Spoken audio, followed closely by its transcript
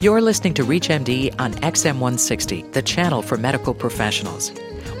You're listening to ReachMD on XM160, the channel for medical professionals.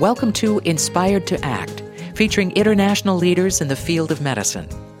 Welcome to Inspired to Act, featuring international leaders in the field of medicine.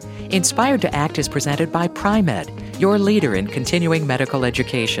 Inspired to Act is presented by Pri-Med, your leader in continuing medical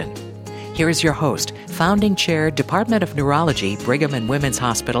education. Here is your host, founding chair, Department of Neurology, Brigham and Women's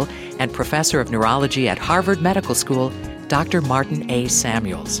Hospital, and professor of neurology at Harvard Medical School, Dr. Martin A.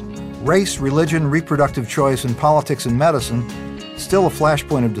 Samuels. Race, religion, reproductive choice, and politics in medicine, still a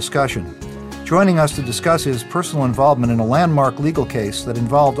flashpoint of discussion. Joining us to discuss his personal involvement in a landmark legal case that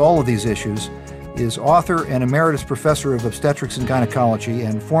involved all of these issues is author and emeritus professor of obstetrics and gynecology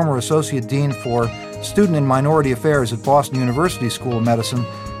and former associate dean for student and minority affairs at Boston University School of Medicine,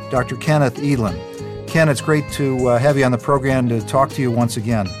 Dr. Kenneth Edlin. Ken, it's great to have you on the program to talk to you once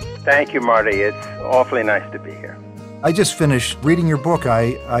again. Thank you, Marty. It's awfully nice to be here. I just finished reading your book.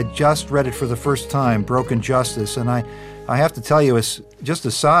 I just read it for the first time, Broken Justice, and I have to tell you, it's just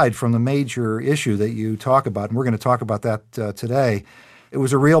aside from the major issue that you talk about, and we're going to talk about that today, it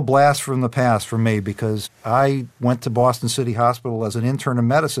was a real blast from the past for me because I went to Boston City Hospital as an intern in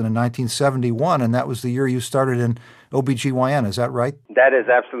medicine in 1971, and that was the year you started in OBGYN. Is that right? That is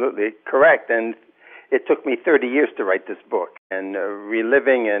absolutely correct, and it took me 30 years to write this book, and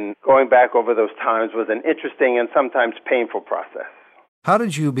reliving and going back over those times was an interesting and sometimes painful process. How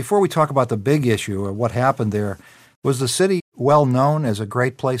did you, before we talk about the big issue or what happened there, was the city well known as a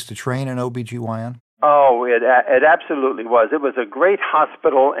great place to train in OBGYN? Oh, it absolutely was. It was a great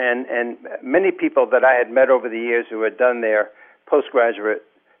hospital, and many people that I had met over the years who had done their postgraduate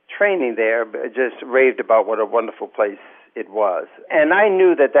training there just raved about what a wonderful place it was. And I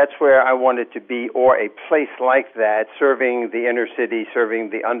knew that that's where I wanted to be, or a place like that, serving the inner city,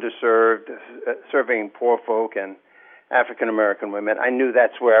 serving the underserved, serving poor folk and African-American women. I knew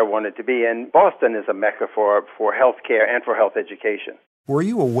that's where I wanted to be. And Boston is a mecca for healthcare and for health education. Were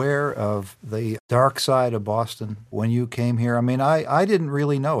you aware of the dark side of Boston when you came here? I mean, I didn't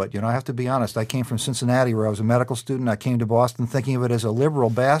really know it. I have to be honest. I came from Cincinnati where I was a medical student. I came to Boston thinking of it as a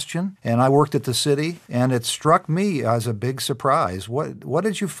liberal bastion, and I worked at the city, and it struck me as a big surprise. What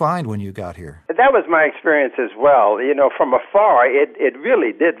did you find when you got here? That was my experience as well. From afar, it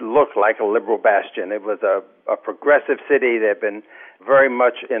really did look like a liberal bastion. It was a progressive city. They've been very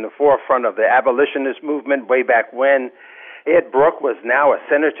much in the forefront of the abolitionist movement way back when. Ed Brooke was now a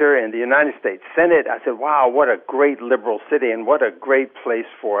senator in the United States Senate. I said, wow, what a great liberal city and what a great place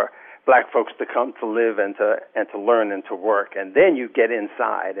for black folks to come to live and to learn and to work. And then you get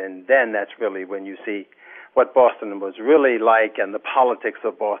inside, and then that's really when you see what Boston was really like and the politics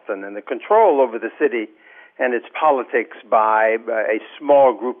of Boston and the control over the city and its politics by a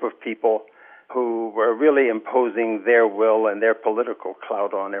small group of people who were really imposing their will and their political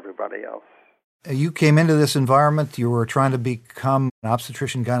clout on everybody else. You came into this environment, you were trying to become an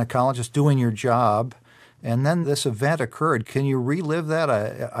obstetrician gynecologist, doing your job, and then this event occurred. Can you relive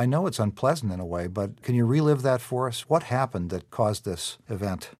that? I know it's unpleasant in a way, but can you relive that for us? What happened that caused this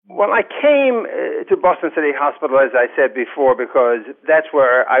event? Well, I came to Boston City Hospital, as I said before, because that's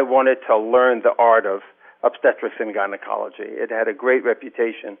where I wanted to learn the art of obstetrics and gynecology. It had a great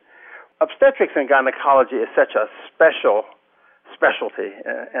reputation. Obstetrics and gynecology is such a specialty,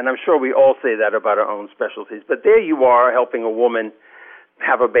 and I'm sure we all say that about our own specialties, but there you are helping a woman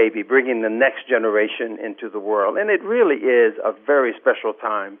have a baby, bringing the next generation into the world, and it really is a very special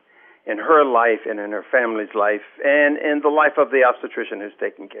time in her life and in her family's life and in the life of the obstetrician who's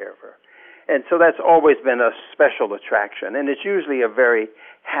taking care of her. And so that's always been a special attraction, and it's usually a very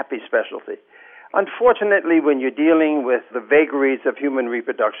happy specialty. Unfortunately, when you're dealing with the vagaries of human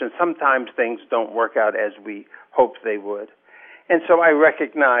reproduction, sometimes things don't work out as we hoped they would. And so I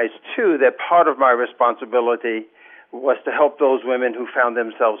recognized, too, that part of my responsibility was to help those women who found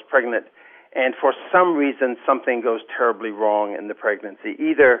themselves pregnant, and for some reason something goes terribly wrong in the pregnancy.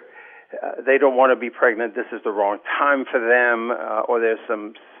 Either they don't want to be pregnant, this is the wrong time for them, or there's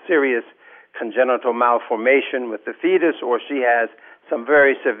some serious congenital malformation with the fetus, or she has some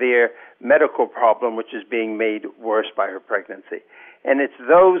very severe medical problem which is being made worse by her pregnancy. And it's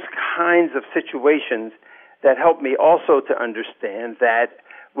those kinds of situations that helped me also to understand that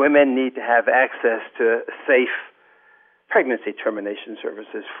women need to have access to safe pregnancy termination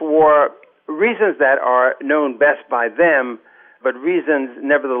services for reasons that are known best by them, but reasons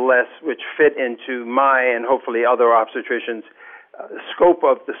nevertheless which fit into my and hopefully other obstetricians' scope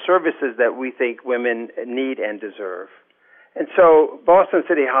of the services that we think women need and deserve. And so Boston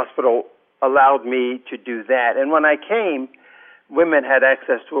City Hospital allowed me to do that. And when I came, women had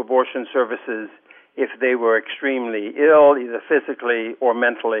access to abortion services if they were extremely ill, either physically or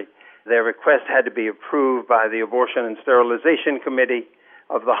mentally. Their request had to be approved by the Abortion and Sterilization Committee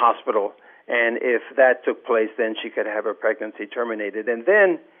of the hospital. And if that took place, then she could have her pregnancy terminated. And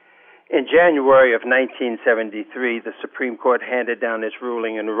then in January of 1973, the Supreme Court handed down its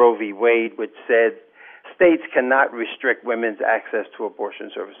ruling in Roe v. Wade, which said states cannot restrict women's access to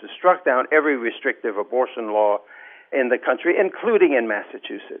abortion services, struck down every restrictive abortion law in the country, including in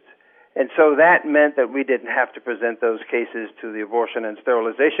Massachusetts. And so that meant that we didn't have to present those cases to the Abortion and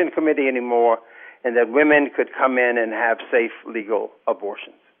Sterilization Committee anymore, and that women could come in and have safe, legal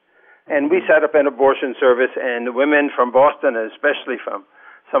abortions. And we set up an abortion service, and the women from Boston, especially from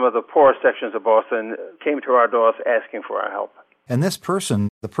some of the poorest sections of Boston, came to our doors asking for our help. And this person,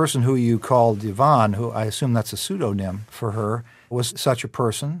 the person who you called Yvonne, who I assume that's a pseudonym for her, was such a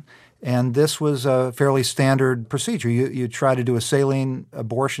person. And this was a fairly standard procedure. You tried to do a saline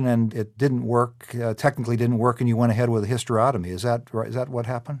abortion and it didn't work, technically didn't work, and you went ahead with a hysterotomy. Is that right? Is that what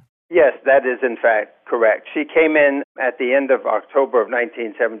happened? Yes, that is in fact correct. She came in at the end of October of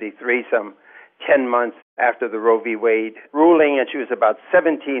 1973, some 10 months after the Roe v. Wade ruling, and she was about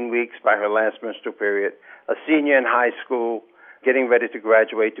 17 weeks by her last menstrual period, a senior in high school, getting ready to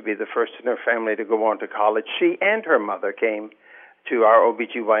graduate to be the first in her family to go on to college. She and her mother came to our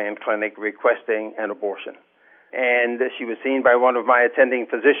OBGYN clinic requesting an abortion. And she was seen by one of my attending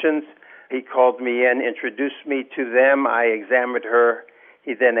physicians. He called me in, introduced me to them. I examined her.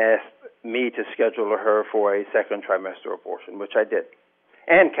 He then asked me to schedule her for a second trimester abortion, which I did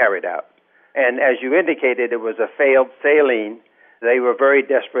and carried out. And as you indicated, it was a failed saline. They were very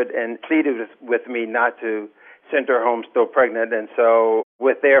desperate and pleaded with me not to send her home still pregnant. And so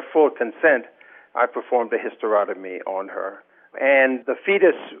with their full consent, I performed a hysterotomy on her. And the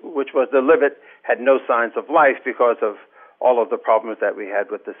fetus, which was delivered, had no signs of life because of all of the problems that we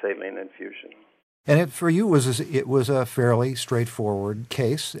had with the saline infusion. And for you, it was a fairly straightforward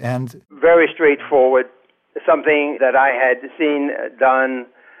case, and very straightforward, something that I had seen done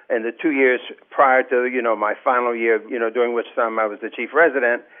in the 2 years prior to, my final year, during which time I was the chief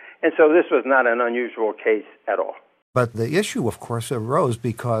resident. And so this was not an unusual case at all. But the issue, of course, arose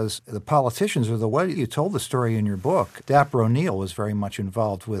because the politicians, or the way you told the story in your book, Dapper O'Neill was very much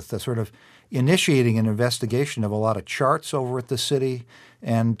involved with the sort of initiating an investigation of a lot of charts over at the city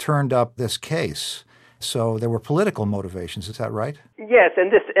and turned up this case. So there were political motivations, is that right? Yes,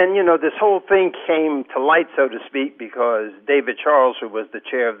 and this whole thing came to light, so to speak, because David Charles, who was the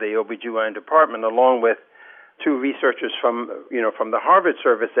chair of the OBGYN department, along with two researchers from the Harvard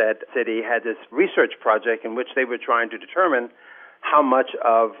service at City, had this research project in which they were trying to determine how much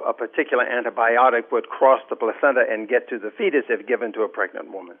of a particular antibiotic would cross the placenta and get to the fetus if given to a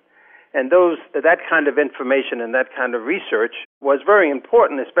pregnant woman. And that kind of information and that kind of research was very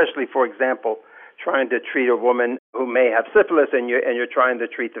important, especially, for example, trying to treat a woman who may have syphilis and you're trying to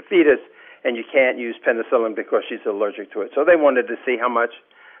treat the fetus and you can't use penicillin because she's allergic to it. So they wanted to see how much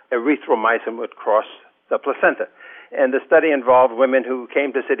erythromycin would cross the placenta. And the study involved women who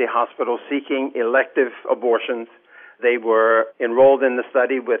came to City Hospital seeking elective abortions. They were enrolled in the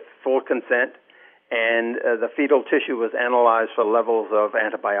study with full consent, and the fetal tissue was analyzed for levels of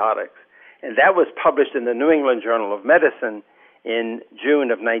antibiotics. And that was published in the New England Journal of Medicine in June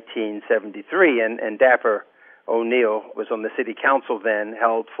of 1973, and Dapper O'Neill was on the city council then,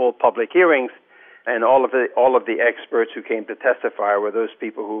 held full public hearings, and all of the experts who came to testify were those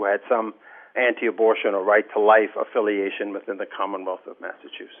people who had some anti-abortion or right-to-life affiliation within the Commonwealth of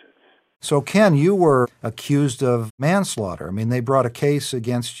Massachusetts. So, Ken, you were accused of manslaughter. I mean, they brought a case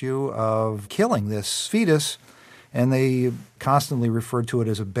against you of killing this fetus, and they constantly referred to it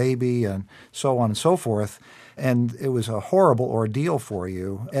as a baby and so on and so forth. And it was a horrible ordeal for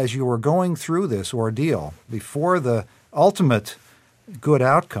you. As you were going through this ordeal, before the ultimate good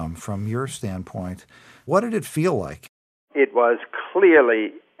outcome from your standpoint, what did it feel like? It was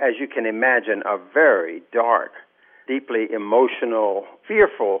clearly, as you can imagine, a very dark, deeply emotional,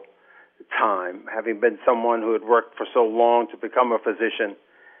 fearful time, having been someone who had worked for so long to become a physician,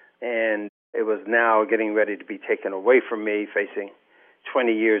 and it was now getting ready to be taken away from me, facing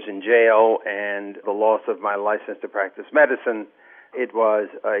 20 years in jail and the loss of my license to practice medicine. It was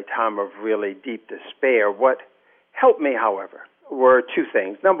a time of really deep despair. What helped me, however, were two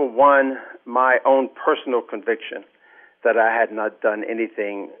things. Number one, my own personal conviction that I had not done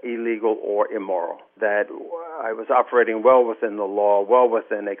anything illegal or immoral, that I was operating well within the law, well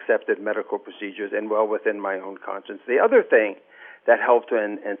within accepted medical procedures, and well within my own conscience. The other thing that helped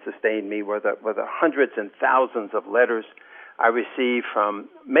and sustained me were the hundreds and thousands of letters I received from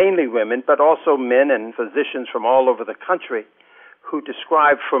mainly women, but also men and physicians from all over the country who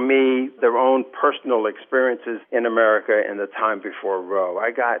described for me their own personal experiences in America in the time before Roe.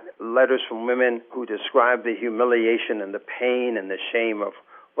 I got letters from women who described the humiliation and the pain and the shame of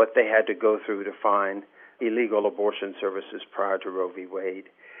what they had to go through to find illegal abortion services prior to Roe v. Wade.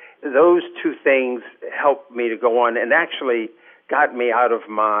 Those two things helped me to go on and actually got me out of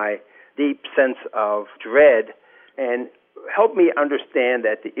my deep sense of dread and helped me understand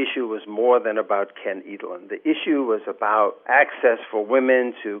that the issue was more than about Ken Edelin. The issue was about access for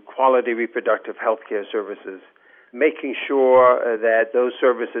women to quality reproductive health care services, making sure that those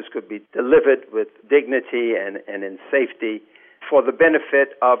services could be delivered with dignity and in safety for the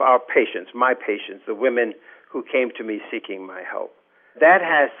benefit of our patients, my patients, the women who came to me seeking my help. That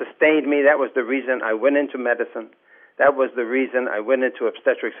has sustained me. That was the reason I went into medicine. That was the reason I went into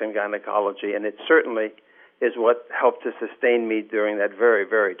obstetrics and gynecology, and it certainly is what helped to sustain me during that very,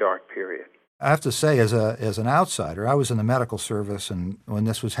 very dark period. I have to say, as an outsider, I was in the medical service, and when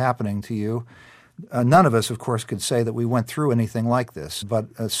this was happening to you, none of us, of course, could say that we went through anything like this.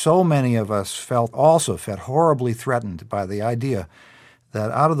 But so many of us felt horribly threatened by the idea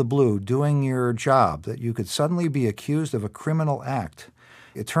that out of the blue, doing your job, that you could suddenly be accused of a criminal act.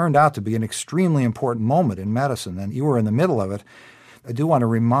 It turned out to be an extremely important moment in medicine, and you were in the middle of it. I do want to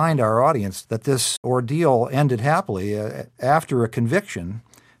remind our audience that this ordeal ended happily after a conviction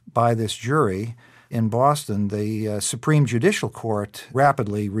by this jury in Boston. The Supreme Judicial Court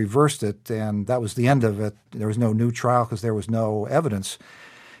rapidly reversed it, and that was the end of it. There was no new trial because there was no evidence.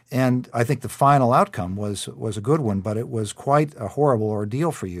 And I think the final outcome was a good one, but it was quite a horrible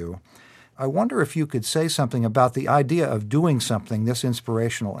ordeal for you. I wonder if you could say something about the idea of doing something this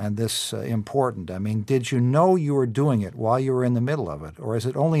inspirational and this important. I mean, did you know you were doing it while you were in the middle of it? Or is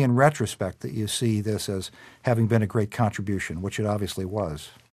it only in retrospect that you see this as having been a great contribution, which it obviously was?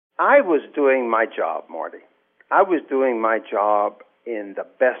 I was doing my job, Marty. I was doing my job in the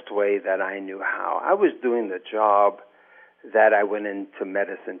best way that I knew how. I was doing the job that I went into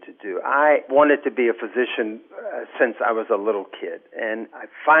medicine to do. I wanted to be a physician since I was a little kid, and I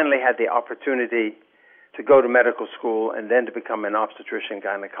finally had the opportunity to go to medical school and then to become an obstetrician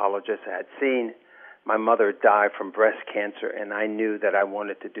gynecologist. I had seen my mother die from breast cancer, and I knew that I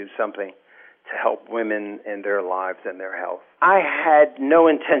wanted to do something to help women in their lives and their health. I had no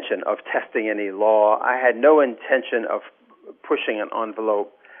intention of testing any law. I had no intention of pushing an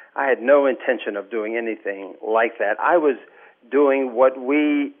envelope. I had no intention of doing anything like that. I was doing what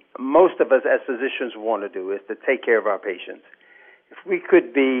most of us as physicians want to do, is to take care of our patients. If we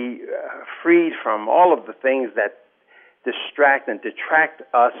could be freed from all of the things that distract and detract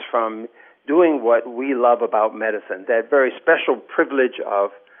us from doing what we love about medicine, that very special privilege of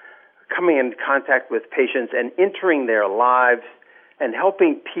coming in contact with patients and entering their lives and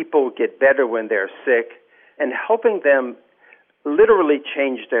helping people get better when they're sick and helping them literally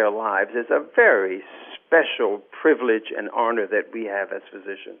change their lives is a very special privilege and honor that we have as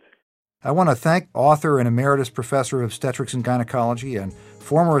physicians. I want to thank author and emeritus professor of obstetrics and gynecology and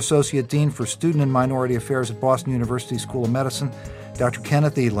former associate dean for student and minority affairs at Boston University School of Medicine, Dr.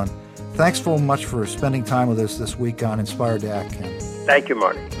 Kenneth Edelin. Thanks so much for spending time with us this week on Inspired to Act, Ken. Thank you,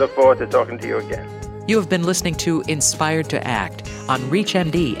 Marty. Look forward to talking to you again. You have been listening to Inspired to Act on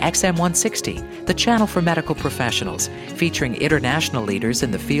ReachMD XM160, the channel for medical professionals, featuring international leaders in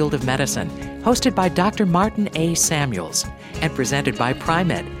the field of medicine, hosted by Dr. Martin A. Samuels, and presented by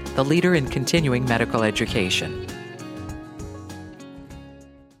Pri-Med, the leader in continuing medical education.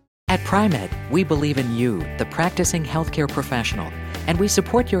 At Pri-Med, we believe in you, the practicing healthcare professional, and we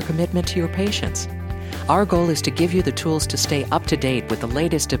support your commitment to your patients. Our goal is to give you the tools to stay up to date with the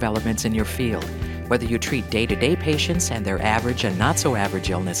latest developments in your field, whether you treat day-to-day patients and their average and not-so-average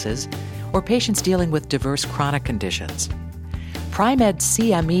illnesses, or patients dealing with diverse chronic conditions. Pri-Med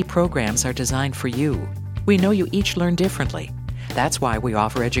CME programs are designed for you. We know you each learn differently. That's why we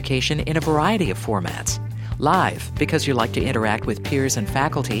offer education in a variety of formats. Live, because you like to interact with peers and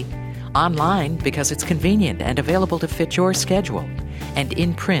faculty. Online, because it's convenient and available to fit your schedule. And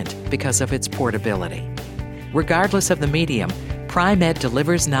in print, because of its portability. Regardless of the medium, Pri-Med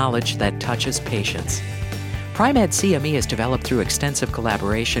delivers knowledge that touches patients. Pri-Med CME is developed through extensive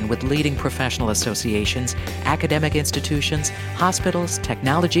collaboration with leading professional associations, academic institutions, hospitals,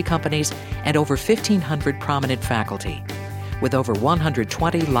 technology companies, and over 1,500 prominent faculty. With over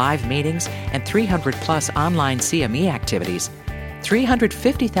 120 live meetings and 300-plus online CME activities,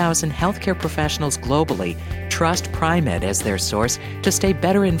 350,000 healthcare professionals globally trust Pri-Med as their source to stay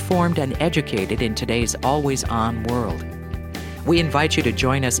better informed and educated in today's always-on world. We invite you to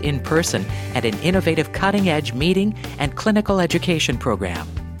join us in person at an innovative cutting-edge meeting and clinical education program.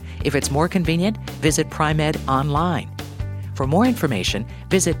 If it's more convenient, visit Pri-Med online. For more information,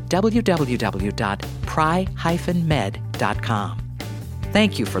 visit www.pri-med.com.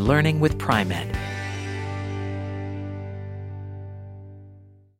 Thank you for learning with Pri-Med.